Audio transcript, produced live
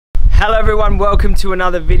Hello everyone, welcome to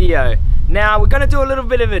another video. Now we're going to do a little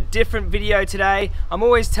bit of a different video today. I'm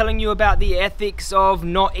always telling you about the ethics of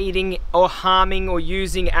not eating or harming or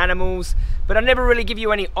using animals, but I never really give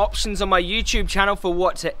you any options on my YouTube channel for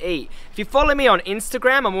what to eat. If you follow me on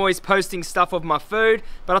Instagram, I'm always posting stuff of my food,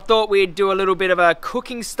 but I thought we'd do a little bit of a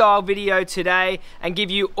cooking style video today and give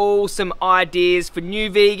you all some ideas for new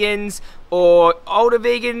vegans or older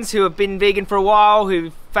vegans who have been vegan for a while, who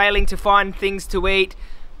are failing to find things to eat.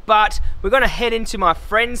 But we're going to head into my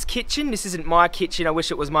friend's kitchen. This isn't my kitchen, I wish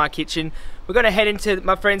it was my kitchen. We're going to head into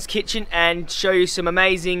my friend's kitchen and show you some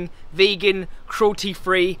amazing vegan,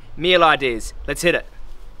 cruelty-free meal ideas. Let's hit it.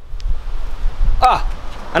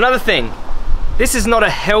 Another thing. This is not a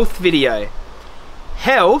health video.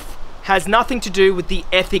 Health has nothing to do with the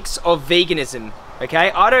ethics of veganism, okay?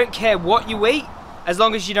 I don't care what you eat, as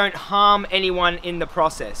long as you don't harm anyone in the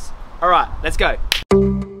process. All right, let's go.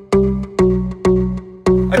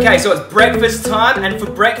 Okay, so it's breakfast time, and for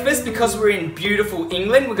breakfast, because we're in beautiful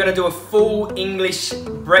England, we're gonna do a full English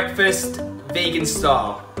breakfast, vegan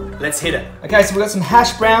style. Let's hit it. Okay, so we've got some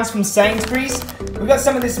hash browns from Sainsbury's. We've got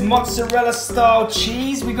some of this mozzarella style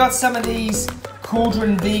cheese. We've got some of these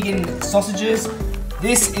cauldron vegan sausages.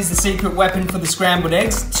 This is the secret weapon for the scrambled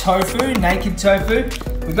eggs, tofu, naked tofu.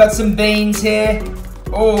 We've got some beans here.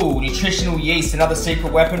 Oh, nutritional yeast, another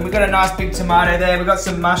secret weapon. We've got a nice big tomato there. We've got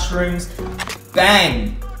some mushrooms.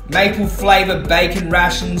 Bang! Maple flavour bacon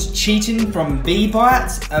rations, Cheatin from Bee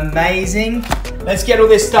Bites, amazing. Let's get all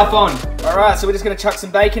this stuff on. All right, so we're just gonna chuck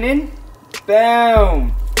some bacon in.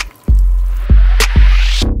 Boom!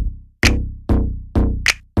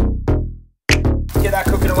 Get that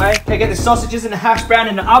cooking away. Okay, get the sausages and the hash brown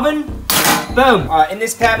in the oven. Boom! All right, in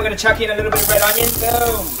this pan, we're gonna chuck in a little bit of red onion.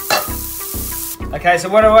 Boom! Okay, so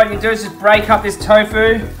what I want you to do is just break up this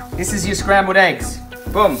tofu. This is your scrambled eggs.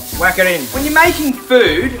 Boom, whack it in. When you're making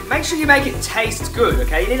food, make sure you make it taste good,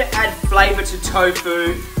 okay? You need to add flavor to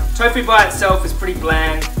tofu. Tofu by itself is pretty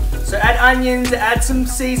bland. So add onions, add some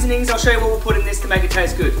seasonings. I'll show you what we'll put in this to make it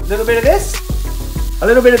taste good. A little bit of this, a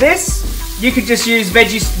little bit of this. You could just use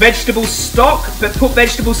vegetable stock, but put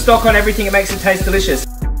vegetable stock on everything, it makes it taste delicious.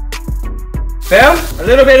 Boom, a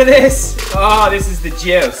little bit of this. Oh, this is the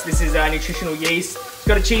juice. This is nutritional yeast. It's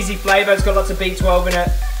got a cheesy flavor, it's got lots of B12 in it.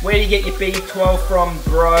 Where do you get your B12 from,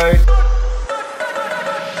 bro?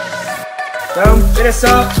 Boom, bit of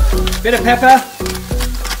salt, bit of pepper.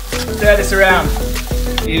 Stir this around.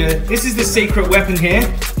 Yeah, this is the secret weapon here.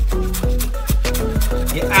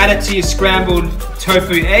 You add it to your scrambled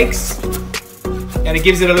tofu eggs, and it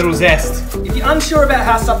gives it a little zest. If you're unsure about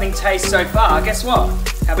how something tastes so far, guess what?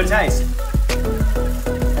 Have a taste.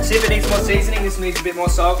 See if it needs more seasoning, this needs a bit more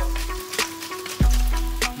salt.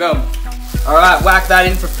 Boom. Alright, whack that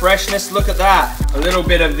in for freshness. Look at that. A little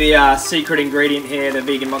bit of the secret ingredient here, the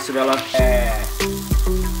vegan mozzarella. Yeah.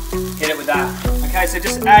 Hit it with that. Okay, so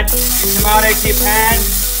just add your tomato to your pan.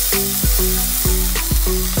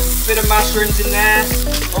 Bit of mushrooms in there.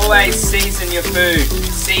 Always season your food.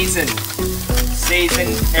 Season. Season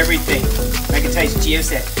everything. Make it taste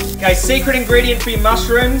juicy. Okay, secret ingredient for your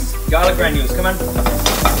mushrooms. Garlic granules, come on.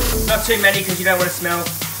 Not too many because you don't want to smell.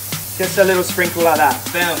 Just a little sprinkle like that.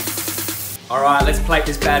 Boom. All right, let's plate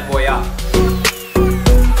this bad boy up.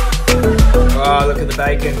 Oh, look at the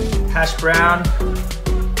bacon. Hash brown,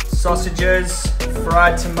 sausages,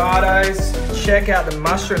 fried tomatoes. Check out the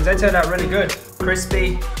mushrooms, they turned out really good.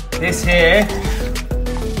 Crispy. This here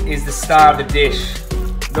is the star of the dish.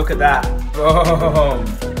 Look at that. Boom.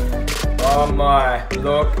 Oh my,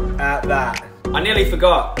 look at that. I nearly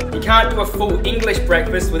forgot. You can't do a full English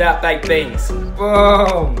breakfast without baked beans.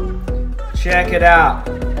 Boom. Check it out.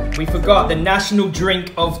 We forgot the national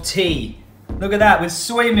drink of tea. Look at that, with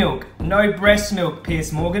soy milk. No breast milk,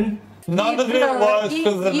 Piers Morgan. None of it was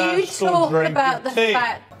for the national drink of tea.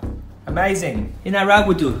 Amazing. Isn't that right,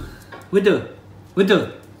 Wudu? Wudu.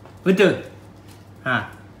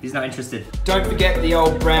 He's not interested. Don't forget the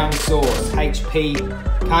old brown sauce, HP.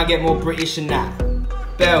 Can't get more British than that.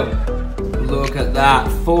 Boom. Look at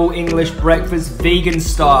that, full English breakfast, vegan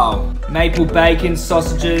style. Maple bacon,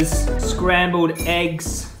 sausages, scrambled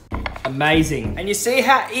eggs. Amazing. And you see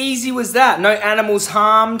how easy was that? No animals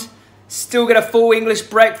harmed. Still get a full English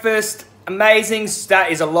breakfast. Amazing.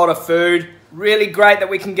 That is a lot of food. Really great that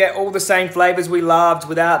we can get all the same flavors we loved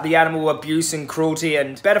without the animal abuse and cruelty,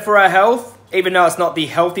 and better for our health. Even though it's not the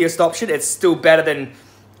healthiest option, it's still better than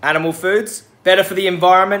animal foods. Better for the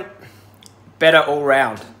environment. Better all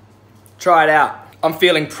round. Try it out. I'm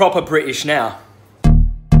feeling proper British now.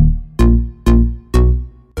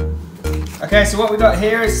 Okay, so what we got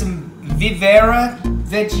here is some Vivera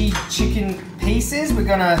veggie chicken pieces. We're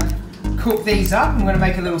gonna cook these up. I'm gonna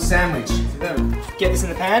make a little sandwich. Get this in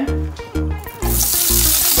the pan.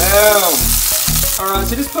 Boom. Alright,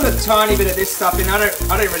 so just put a tiny bit of this stuff in. I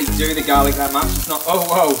don't really do the garlic that much. It's not, oh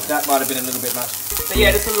whoa, that might have been a little bit much. But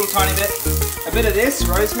yeah, just a little tiny bit. A bit of this,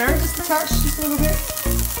 rosemary, just a touch, just a little bit.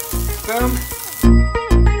 Boom.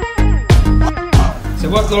 So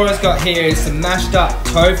what Laura's got here is some mashed up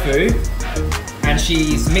tofu, and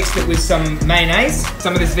she's mixed it with some mayonnaise,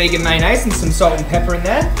 some of this vegan mayonnaise, and some salt and pepper in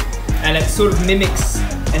there, and it sort of mimics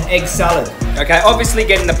an egg salad. Okay, obviously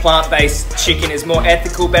getting the plant-based chicken is more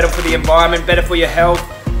ethical, better for the environment, better for your health,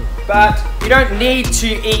 but you don't need to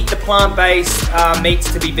eat the plant-based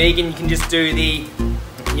meats to be vegan. You can just do the,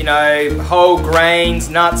 you know, whole grains,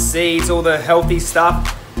 nuts, seeds, all the healthy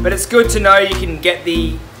stuff, but it's good to know you can get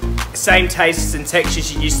the same tastes and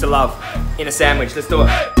textures you used to love in a sandwich. Let's do it.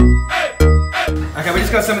 Okay, we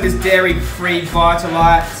just got some of this dairy-free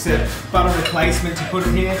Vitalite. It's a butter replacement to put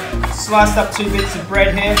it here. Sliced up 2 bits of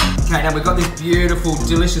bread here. Okay, now we've got this beautiful,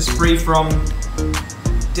 delicious free-from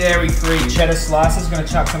dairy-free cheddar slices. Gonna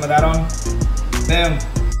chuck some of that on. Boom.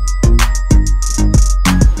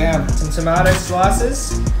 Boom. Some tomato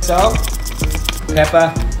slices. Salt,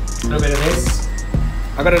 pepper, a little bit of this.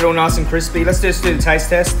 I got it all nice and crispy. Let's just do the taste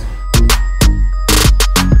test.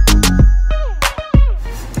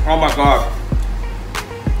 Oh my God.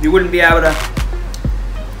 You wouldn't be able to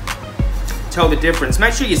tell the difference.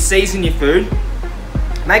 Make sure you season your food.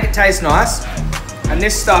 Make it taste nice. And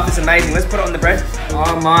this stuff is amazing. Let's put it on the bread.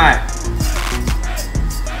 Oh my.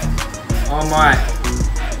 Oh my.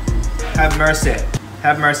 Have mercy.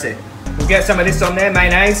 Have mercy. We'll get some of this on there,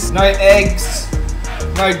 mayonnaise. No eggs,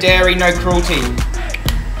 no dairy, no cruelty.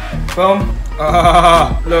 Boom.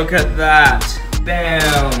 Oh, look at that.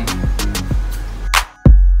 Bam.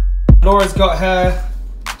 Laura's got her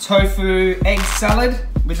tofu egg salad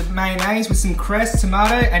with the mayonnaise with some cress,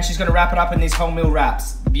 tomato, and she's gonna wrap it up in these wholemeal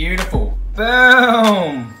wraps. Beautiful.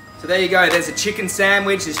 Boom. So there you go, there's a chicken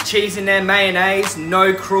sandwich, there's cheese in there, mayonnaise,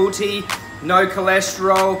 no cruelty, no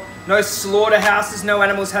cholesterol, no slaughterhouses, no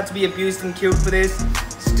animals had to be abused and killed for this.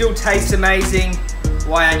 Still tastes amazing.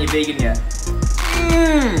 Why aren't you vegan yet?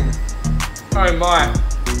 Mmm. Oh my.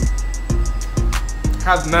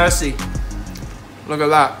 Have mercy. Look at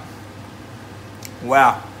that.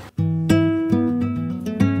 Wow.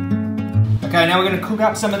 Okay, now we're going to cook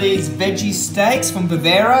up some of these veggie steaks from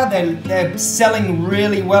Bavaria. They're selling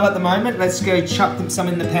really well at the moment. Let's go chuck them some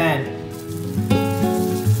in the pan.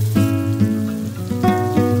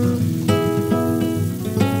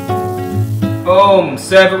 Boom!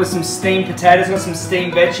 Serve it with some steamed potatoes. Got some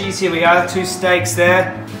steamed veggies. Here we are, 2 steaks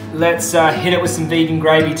there. Let's hit it with some vegan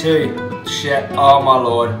gravy too. Shit! Oh my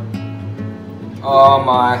lord! Oh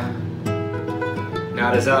my!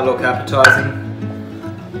 Now does that look appetizing?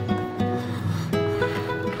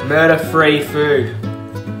 Murder-free food.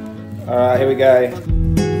 Alright, here we go.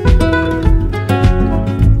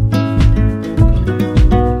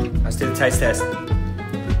 Let's do the taste test.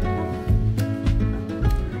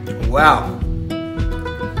 Wow.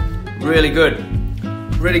 Really good.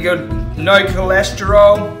 Really good. No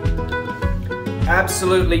cholesterol.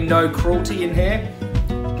 Absolutely no cruelty in here.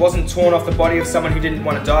 Wasn't torn off the body of someone who didn't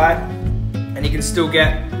want to die. And you can still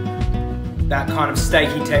get that kind of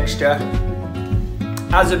steaky texture.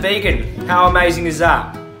 As a vegan, how amazing is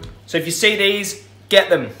that? So if you see these, get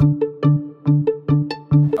them.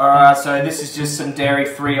 Alright, so this is just some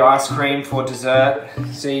dairy-free ice cream for dessert.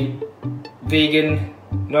 See, vegan,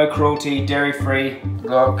 no cruelty, dairy-free.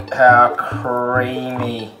 Look how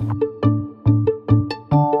creamy.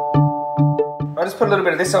 I'll just put a little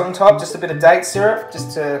bit of this on top, just a bit of date syrup,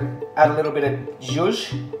 just to add a little bit of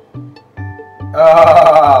zhuzh.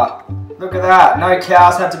 Ah, look at that. No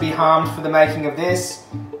cows had to be harmed for the making of this.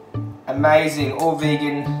 Amazing, all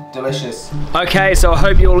vegan, delicious. Okay, so I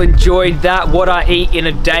hope you all enjoyed that What I Eat in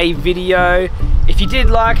a Day video. If you did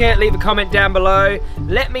like it, leave a comment down below.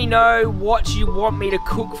 Let me know what you want me to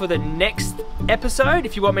cook for the next episode.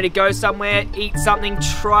 If you want me to go somewhere, eat something,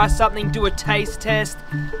 try something, do a taste test.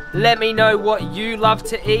 Let me know what you love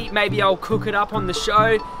to eat. Maybe I'll cook it up on the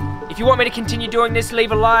show. If you want me to continue doing this,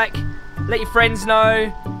 leave a like. Let your friends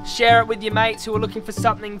know. Share it with your mates who are looking for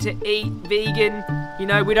something to eat vegan. You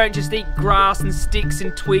know, we don't just eat grass and sticks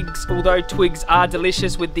and twigs, although twigs are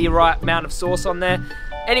delicious with the right amount of sauce on there.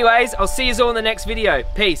 Anyways, I'll see you all in the next video.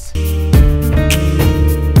 Peace.